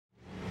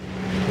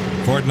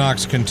Fort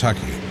Knox,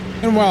 Kentucky.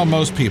 And while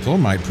most people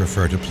might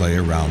prefer to play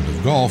a round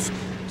of golf,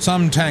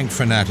 some tank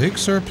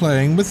fanatics are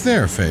playing with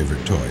their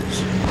favorite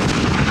toys.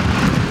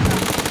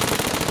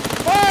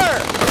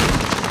 Fire!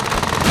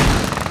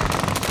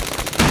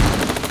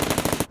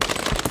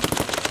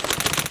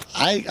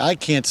 I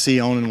can't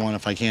see owning one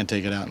if I can't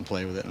take it out and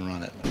play with it and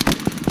run it.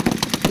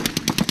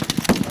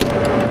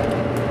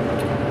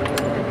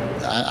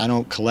 I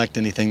don't collect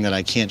anything that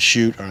I can't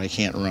shoot or I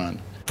can't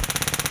run.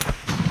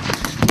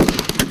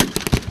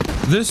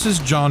 This is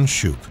John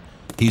Shoup.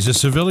 He's a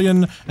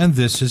civilian, and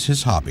this is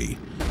his hobby.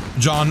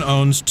 John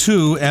owns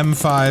 2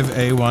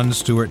 M5A1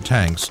 Stuart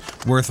tanks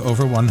worth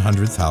over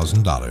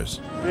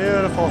 $100,000.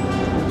 Beautiful.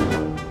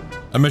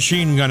 A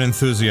machine gun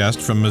enthusiast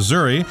from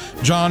Missouri,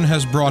 John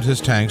has brought his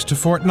tanks to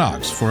Fort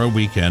Knox for a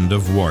weekend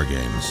of war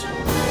games.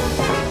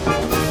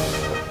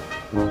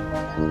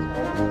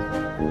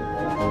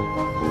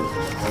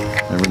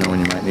 Never know when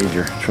you might need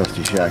your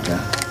trusty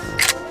shotgun.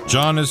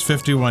 John is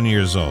 51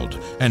 years old,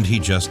 and he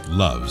just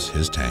loves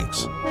his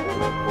tanks.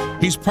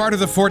 He's part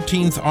of the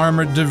 14th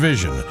Armored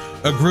Division,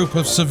 a group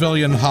of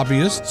civilian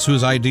hobbyists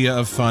whose idea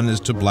of fun is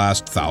to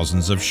blast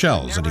thousands of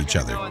shells at each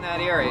other. In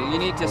that area. You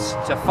need to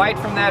fight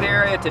from that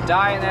area, to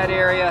die in that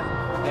area,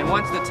 and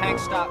once the tank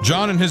stops...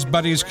 John and his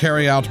buddies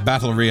carry out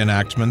battle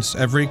reenactments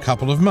every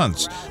couple of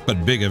months,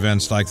 but big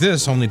events like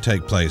this only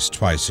take place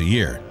twice a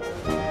year.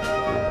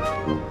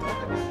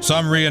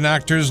 Some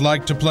reenactors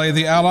like to play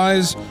the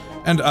Allies,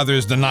 and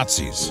others the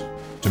Nazis.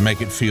 To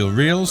make it feel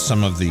real,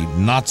 some of the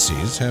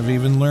Nazis have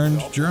even learned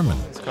German.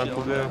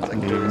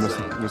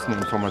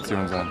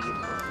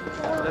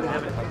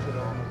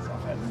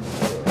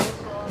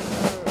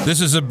 This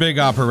is a big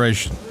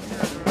operation.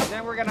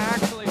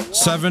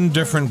 7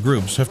 different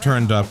groups have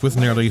turned up with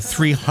nearly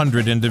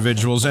 300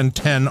 individuals and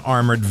 10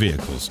 armored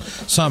vehicles.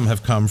 Some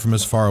have come from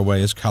as far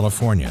away as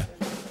California.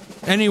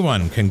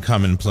 Anyone can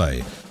come and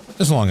play,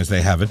 as long as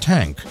they have a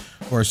tank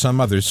or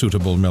some other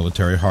suitable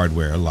military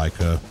hardware like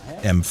a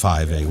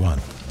M5A1.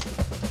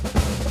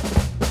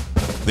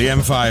 The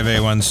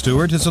M5A1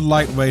 Stuart is a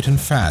lightweight and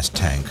fast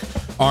tank,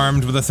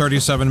 armed with a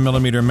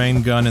 37mm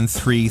main gun and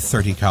 3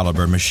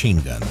 30-caliber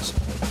machine guns.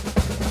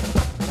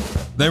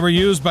 They were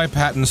used by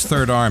Patton's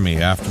Third Army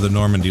after the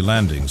Normandy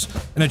landings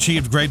and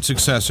achieved great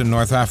success in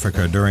North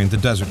Africa during the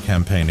Desert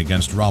Campaign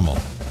against Rommel.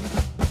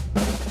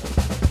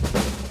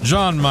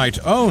 John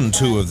might own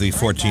 2 of the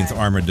 14th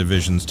Armored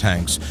Division's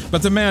tanks,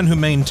 but the man who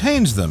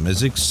maintains them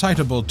is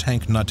excitable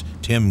tank nut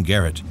Tim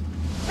Garrett.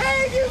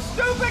 Hey, you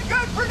stupid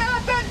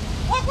good-for-nothing!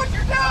 Look what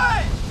you're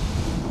doing!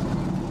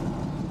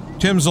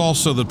 Tim's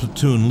also the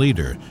platoon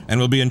leader and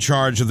will be in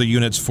charge of the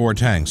unit's 4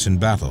 tanks in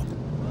battle.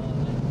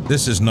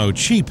 This is no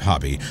cheap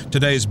hobby.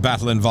 Today's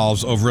battle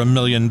involves over $1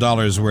 million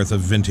worth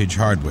of vintage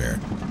hardware.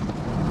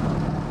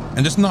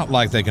 And it's not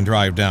like they can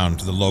drive down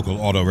to the local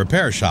auto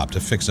repair shop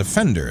to fix a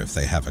fender if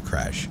they have a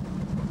crash.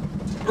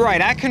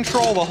 Right, I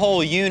control the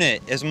whole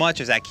unit as much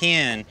as I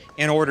can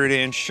in order to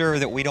ensure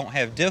that we don't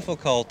have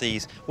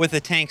difficulties with the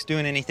tanks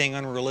doing anything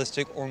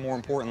unrealistic or, more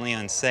importantly,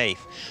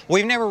 unsafe.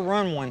 We've never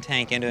run one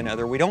tank into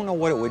another. We don't know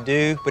what it would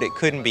do, but it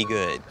couldn't be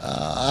good.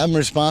 I'm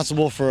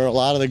responsible for a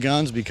lot of the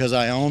guns because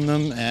I own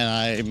them and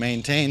I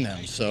maintain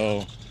them.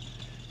 So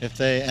if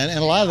they, and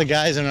a lot of the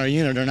guys in our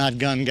unit are not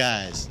gun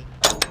guys.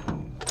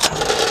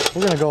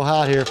 We're gonna go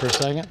hot here for a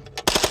second.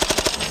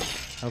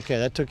 Okay,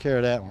 that took care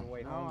of that one.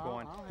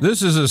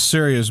 This is a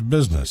serious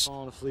business,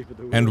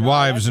 and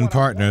wives and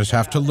partners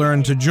have to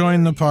learn to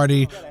join the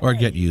party or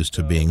get used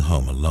to being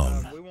home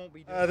alone.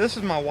 This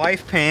is my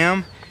wife,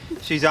 Pam.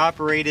 She's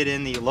operated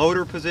in the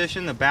loader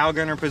position, the bow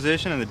gunner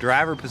position, and the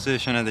driver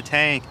position of the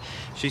tank.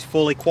 She's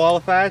fully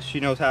qualified. She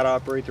knows how to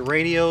operate the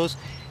radios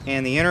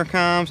and the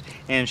intercoms,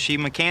 and she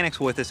mechanics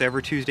with us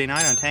every Tuesday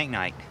night on tank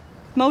night.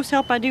 Most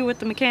help I do with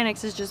the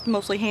mechanics is just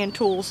mostly hand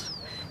tools,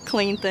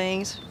 clean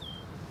things.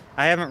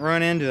 I haven't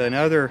run into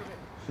another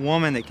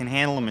woman that can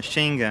handle a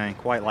machine gun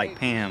quite like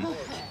Pam.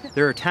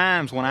 There are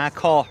times when I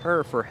call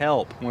her for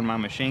help when my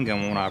machine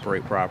gun won't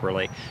operate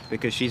properly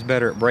because she's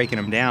better at breaking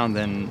them down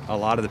than a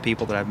lot of the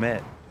people that I've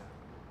met.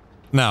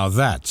 Now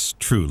that's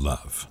true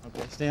love.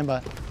 Okay, stand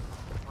by.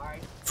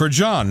 For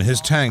John, his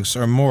tanks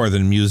are more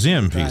than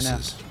museum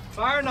pieces.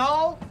 Fire in the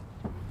hole!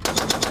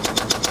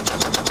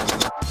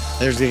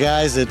 There's the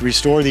guys that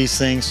restore these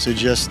things to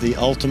just the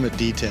ultimate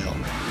detail.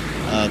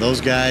 Those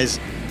guys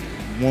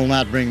will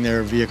not bring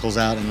their vehicles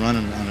out and run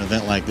on an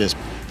event like this.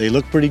 They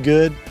look pretty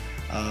good.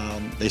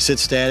 They sit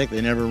static,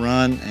 they never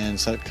run, and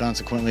so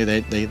consequently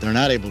they're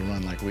not able to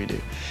run like we do.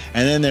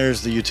 And then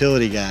there's the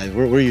utility guys.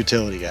 We're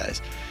utility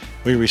guys.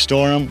 We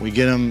restore them, we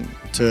get them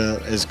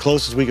to as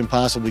close as we can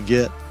possibly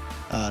get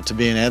to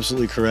being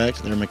absolutely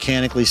correct. They're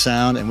mechanically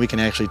sound, and we can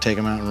actually take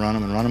them out and run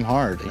them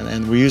hard.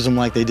 And we use them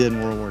like they did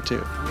in World War II.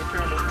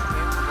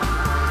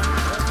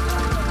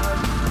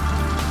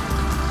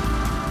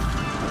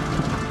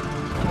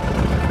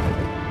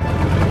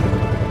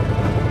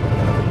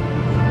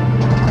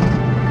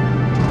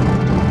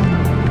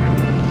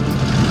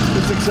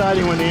 It's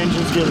exciting when the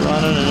engines get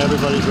running and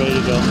everybody's ready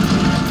to go.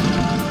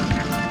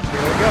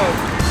 Here we go.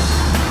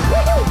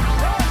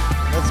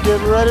 Let's get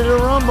getting ready to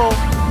rumble.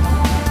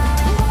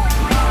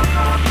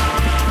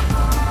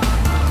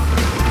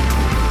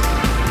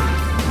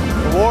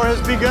 The war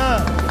has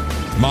begun.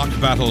 Mock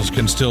battles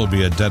can still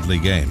be a deadly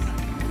game.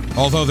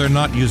 Although they're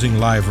not using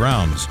live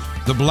rounds,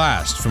 the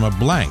blast from a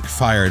blank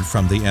fired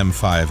from the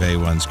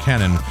M5A1's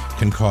cannon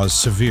can cause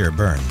severe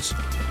burns.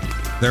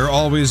 There are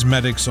always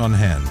medics on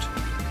hand.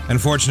 And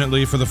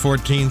fortunately for the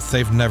 14th,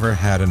 they've never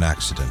had an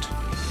accident.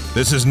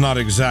 This is not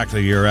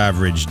exactly your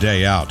average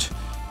day out.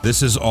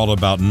 This is all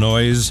about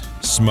noise,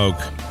 smoke,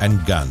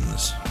 and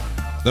guns.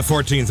 The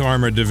 14th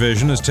Armored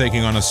Division is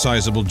taking on a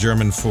sizable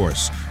German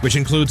force, which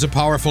includes a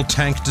powerful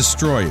tank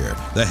destroyer,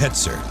 the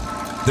Hetzer.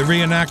 The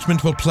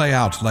reenactment will play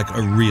out like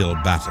a real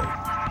battle.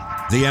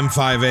 The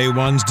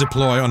M5A1s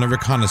deploy on a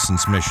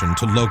reconnaissance mission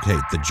to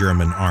locate the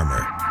German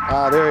armor.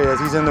 Ah, there he is.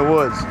 He's in the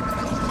woods.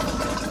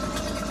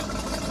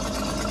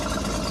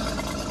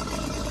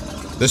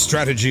 The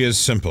strategy is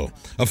simple.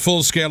 A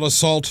full-scale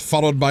assault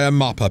followed by a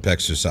mop-up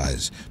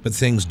exercise. But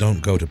things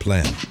don't go to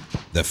plan.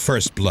 The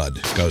first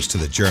blood goes to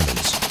the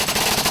Germans.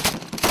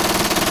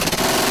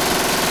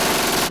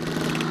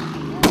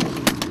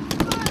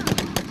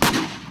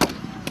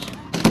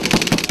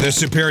 Their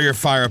superior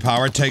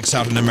firepower takes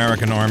out an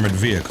American armored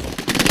vehicle.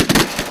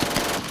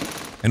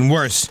 And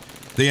worse,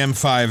 the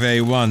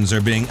M5A1s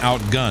are being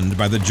outgunned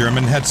by the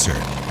German Hetzer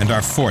and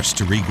are forced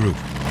to regroup.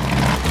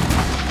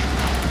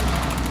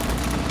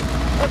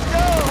 Let's go!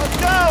 Let's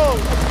go!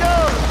 Let's go!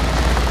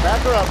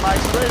 Back her up, Mike.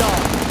 Straight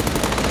on.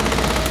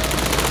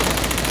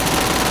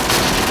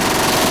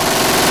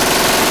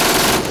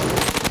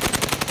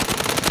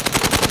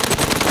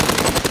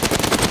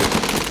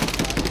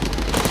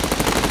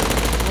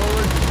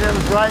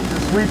 Tim's right to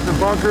sweep the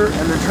bunker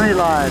and the tree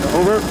line.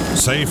 Over.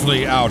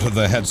 Safely out of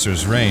the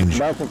Hetzer's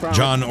range,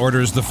 John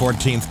orders the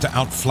 14th to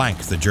outflank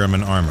the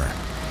German armor.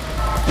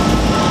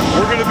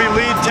 We're going to be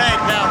lead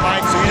tank now,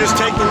 Mike, so you just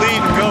take the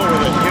lead and go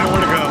with it. You know where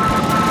to go.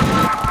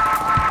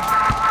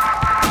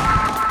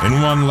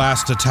 In one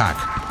last attack,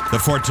 the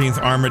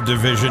 14th Armored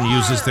Division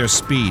uses their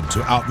speed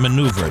to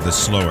outmaneuver the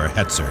slower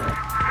Hetzer.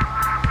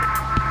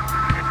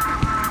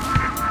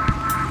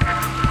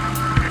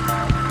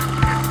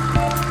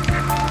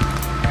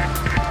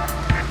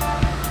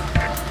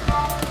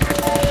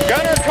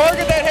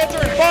 Target that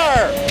Hetzer and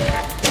fire!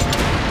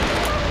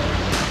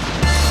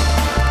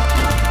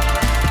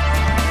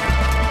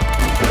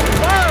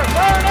 Fire!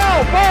 Fire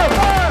now! Fire!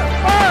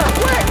 Fire!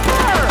 Quick!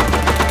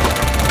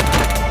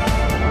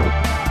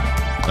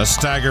 Fire! A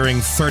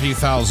staggering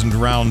 30,000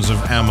 rounds of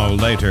ammo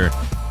later,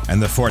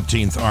 and the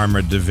 14th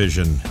Armored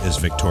Division is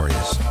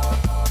victorious.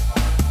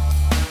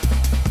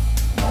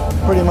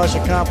 Pretty much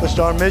accomplished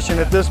our mission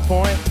at this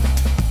point.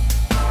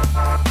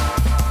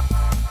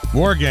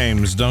 War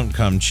games don't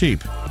come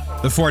cheap.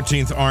 The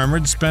 14th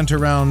Armored spent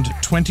around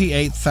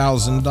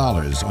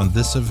 $28,000 on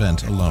this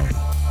event alone.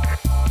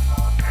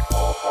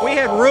 We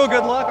had real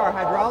good luck. Our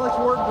hydraulics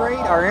worked great.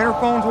 Our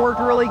interphones worked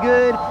really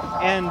good.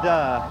 And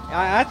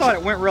I thought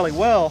it went really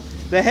well.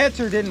 The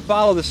Hetzer didn't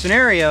follow the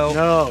scenario,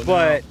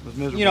 but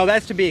you know,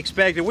 that's to be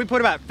expected. We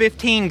put about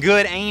 15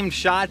 good aimed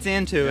shots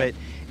into it.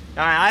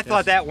 I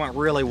thought that went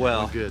really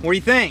well. Good. What do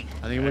you think?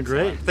 I think it went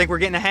great. I think we're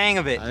getting the hang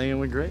of it. I think it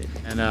went great.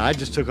 And I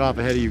just took off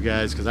ahead of you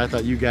guys because I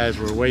thought you guys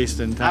were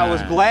wasting time. I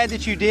was glad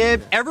that you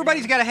did.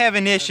 Everybody's got to have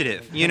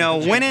initiative. You know,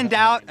 when in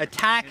doubt,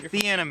 attack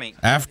the enemy.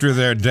 After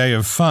their day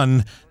of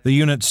fun, the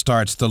unit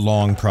starts the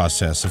long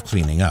process of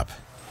cleaning up.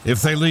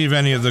 If they leave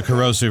any of the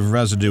corrosive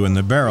residue in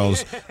the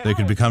barrels, they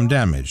could become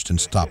damaged and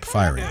stop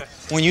firing.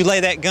 When you lay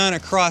that gun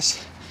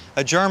across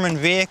a German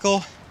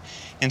vehicle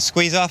and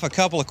squeeze off a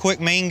couple of quick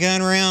main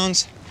gun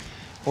rounds,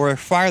 or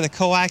fire the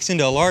coax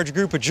into a large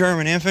group of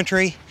German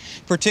infantry,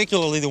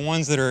 particularly the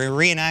ones that are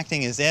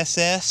reenacting as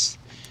SS,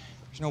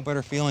 there's no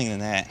better feeling than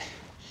that.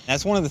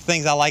 That's one of the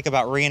things I like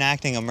about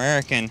reenacting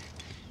American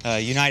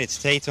United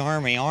States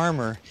Army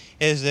armor,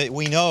 is that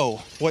we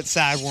know what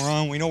side we're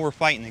on, we know we're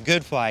fighting the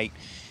good fight,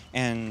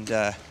 and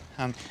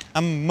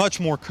I'm much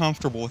more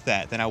comfortable with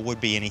that than I would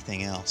be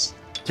anything else.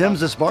 Tim's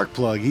the spark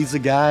plug. He's the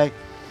guy,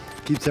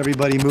 keeps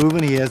everybody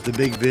moving. He has the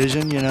big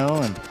vision, you know,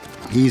 and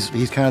he's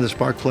kind of the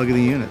spark plug of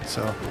the unit,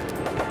 so.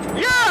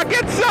 Yeah,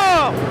 get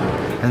some!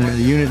 And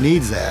the unit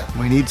needs that.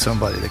 We need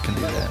somebody that can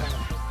do that.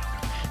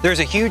 There's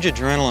a huge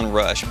adrenaline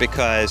rush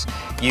because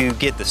you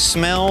get the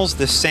smells,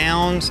 the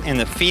sounds, and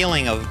the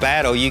feeling of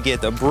battle. You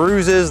get the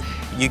bruises,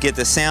 you get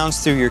the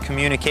sounds through your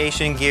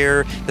communication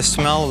gear, the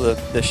smell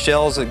of the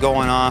shells that are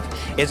going off.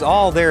 It's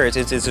all there. It's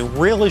as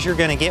real as you're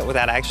going to get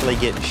without actually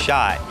getting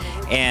shot.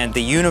 And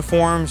the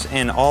uniforms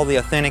and all the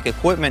authentic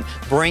equipment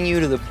bring you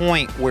to the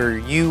point where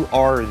you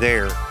are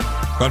there.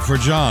 But for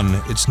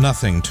John, it's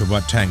nothing to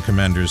what tank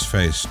commanders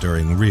face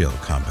during real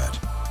combat.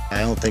 I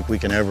don't think we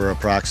can ever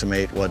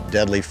approximate what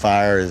deadly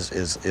fire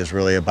is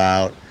really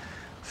about.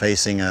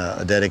 Facing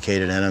a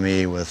dedicated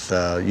enemy with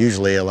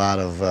usually a lot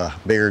of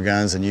bigger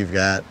guns than you've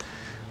got.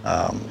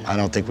 I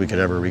don't think we could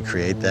ever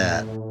recreate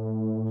that.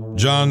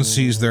 John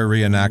sees their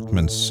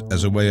reenactments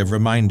as a way of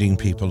reminding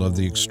people of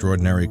the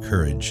extraordinary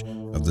courage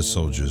of the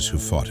soldiers who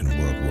fought in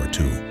World War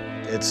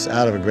II. It's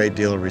out of a great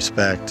deal of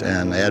respect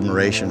and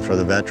admiration for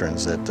the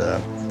veterans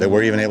that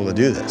we're even able to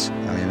do this.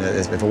 I mean,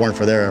 if it weren't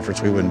for their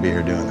efforts, we wouldn't be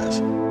here doing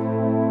this.